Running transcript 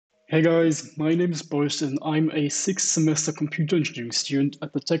Hey guys, my name is Boris and I'm a sixth semester computer engineering student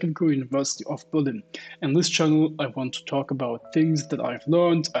at the Technical University of Berlin. In this channel, I want to talk about things that I've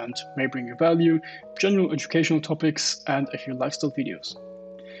learned and may bring you value, general educational topics, and a few lifestyle videos.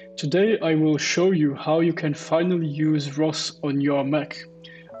 Today, I will show you how you can finally use ROS on your Mac.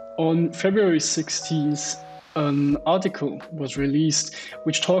 On February 16th, an article was released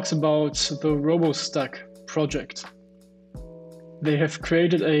which talks about the Robostack project. They have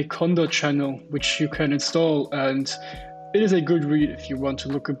created a Conda channel which you can install, and it is a good read if you want to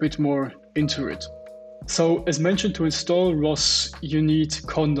look a bit more into it. So as mentioned, to install ROS you need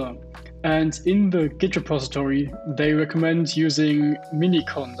Conda, and in the Git repository they recommend using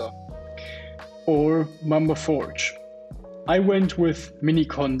Miniconda or Mamba Forge. I went with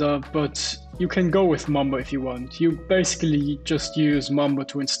Miniconda, but you can go with Mamba if you want. You basically just use Mamba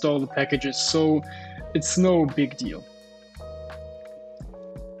to install the packages, so it's no big deal.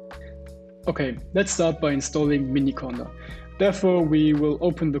 Okay, let's start by installing Miniconda. Therefore, we will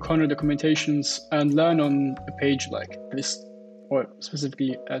open the Conda documentations and land on a page like this, or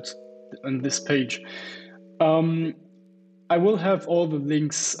specifically on this page. I will have all the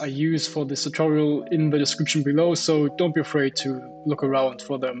links I use for this tutorial in the description below, so don't be afraid to look around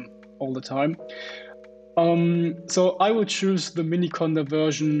for them all the time. So I will choose the Miniconda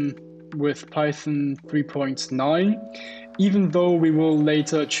version with Python 3.9, even though we will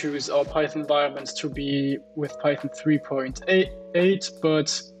later choose our Python environments to be with Python 3.8,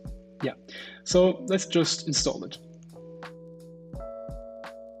 but yeah. So let's just install it.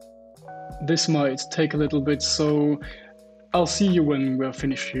 This might take a little bit, so I'll see you when we're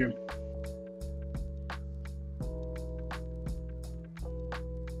finished here.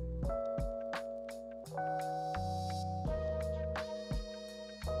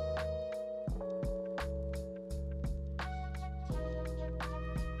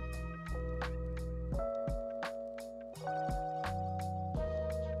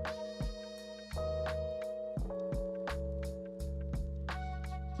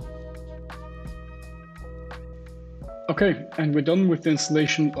 Okay, and we're done with the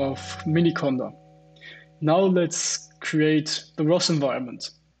installation of Miniconda. Now let's create the ROS environment.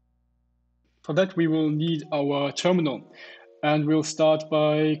 For that we will need our terminal, and we'll start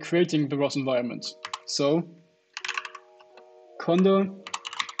by creating the ROS environment. So conda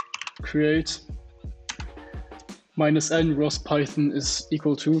create -n ROS Python is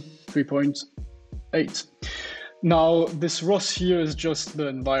equal to 3.8. Now this ROS here is just the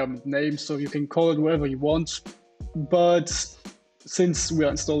environment name, so you can call it whatever you want. But since we are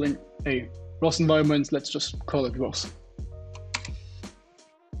installing a ROS environment, let's just call it ROS.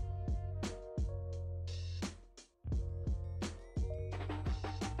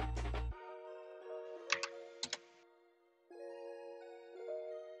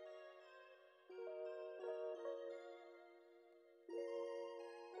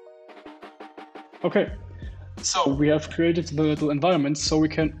 Okay, so we have created the little environment, so we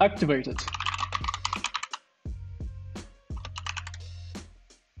can activate it.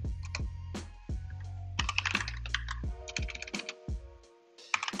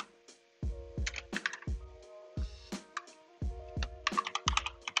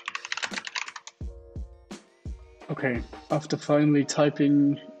 Okay, after finally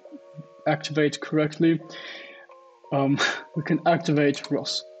typing activate correctly, we can activate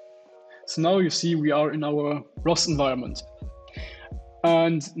ROS. So now you see we are in our ROS environment.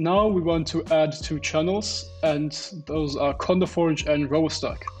 And now we want to add two channels, and those are Conda Forge and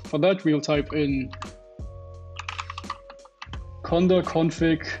Robostack. For that we'll type in conda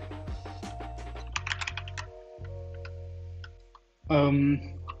config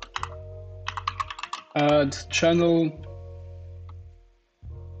add channel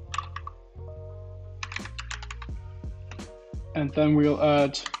and then we'll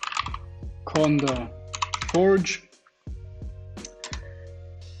add conda forge,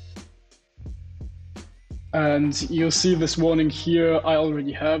 and you'll see this warning here. I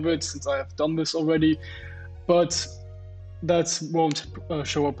already have it since I have done this already, but that won't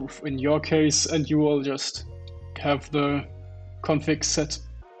show up in your case, and you will just have the config set.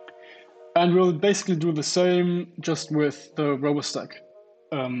 And we'll basically do the same just with the Robostack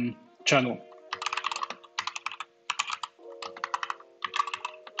channel.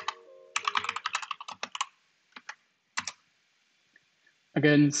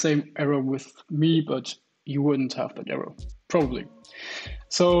 Again, same error with me, but you wouldn't have that error, probably.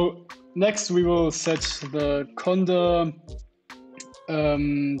 So next we will set the Conda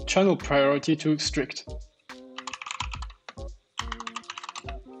channel priority to strict.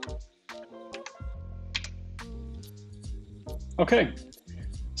 Okay,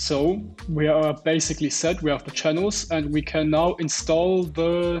 So we are basically set, we have the channels, and we can now install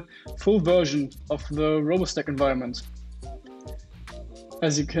the full version of the Robostack environment.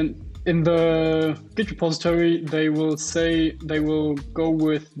 As you can, in the Git repository, they will say they will go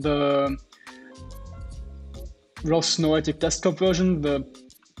with the ROS Noetic desktop version, the,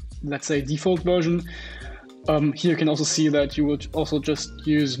 let's say, default version. Here you can also see that you would also just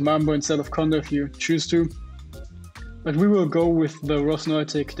use Mambo instead of Conda if you choose to. But we will go with the ROS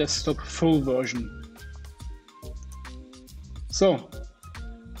Noetic desktop full version. So,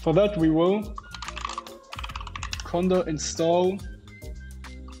 for that we will conda install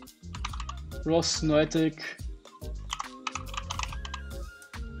ROS Noetic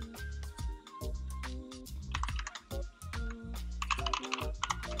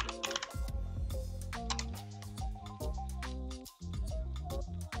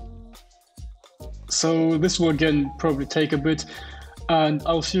So this will again probably take a bit, and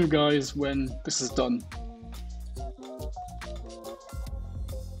I'll see you guys when this is done.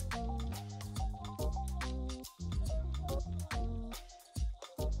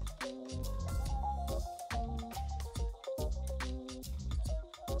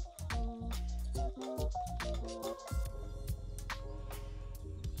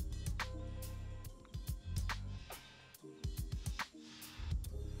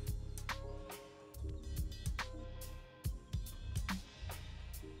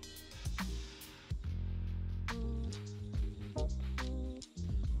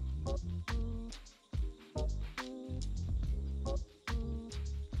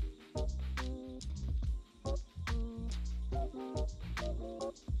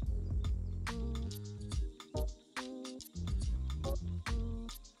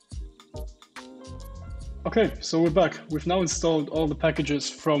 Okay, so we're back. We've now installed all the packages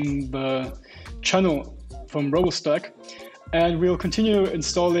from the channel from Robostack, and we'll continue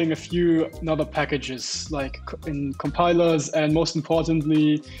installing a few other packages like in compilers and most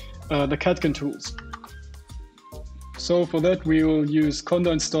importantly the catkin tools. So for that we will use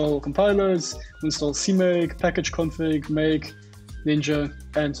conda install compilers, install cmake, package config, make, ninja,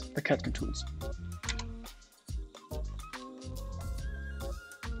 and the catkin tools.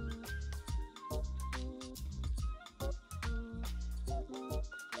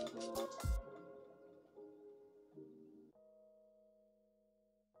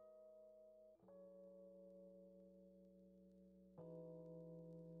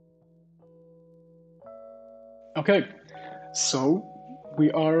 Okay, so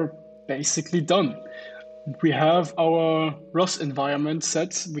we are basically done. We have our ROS environment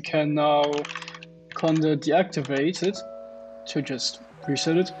set. We can now conda deactivate it to just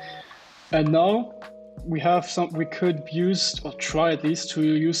reset it. And now we have we could use, or try at least, to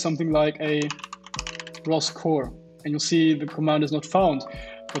use something like a ROS core. And you'll see the command is not found.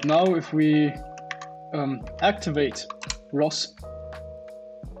 But now if we activate ROS,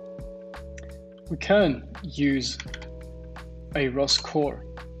 we can use a ROS core.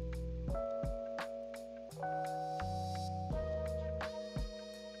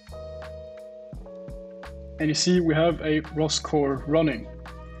 And you see we have a ROS core running.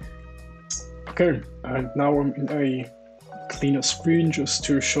 Okay, and now I'm in a cleaner screen just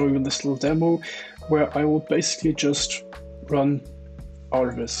to show you this little demo where I will basically just run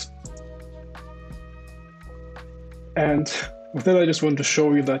rviz. And with that, I just want to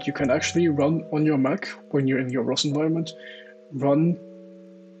show you that you can actually run on your Mac when you're in your ROS environment, run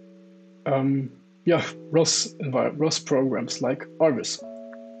ROS programs like rviz.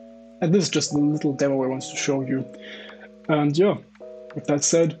 And this is just a little demo I wanted to show you. And yeah, with that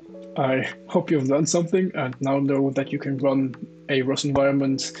said, I hope you've learned something and now know that you can run a ROS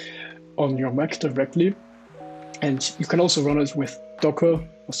environment on your Mac directly. And you can also run it with Docker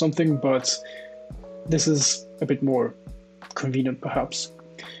or something, but this is a bit more convenient perhaps.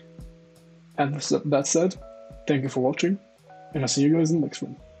 And with that said, thank you for watching, and I'll see you guys in the next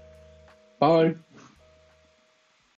one. Bye!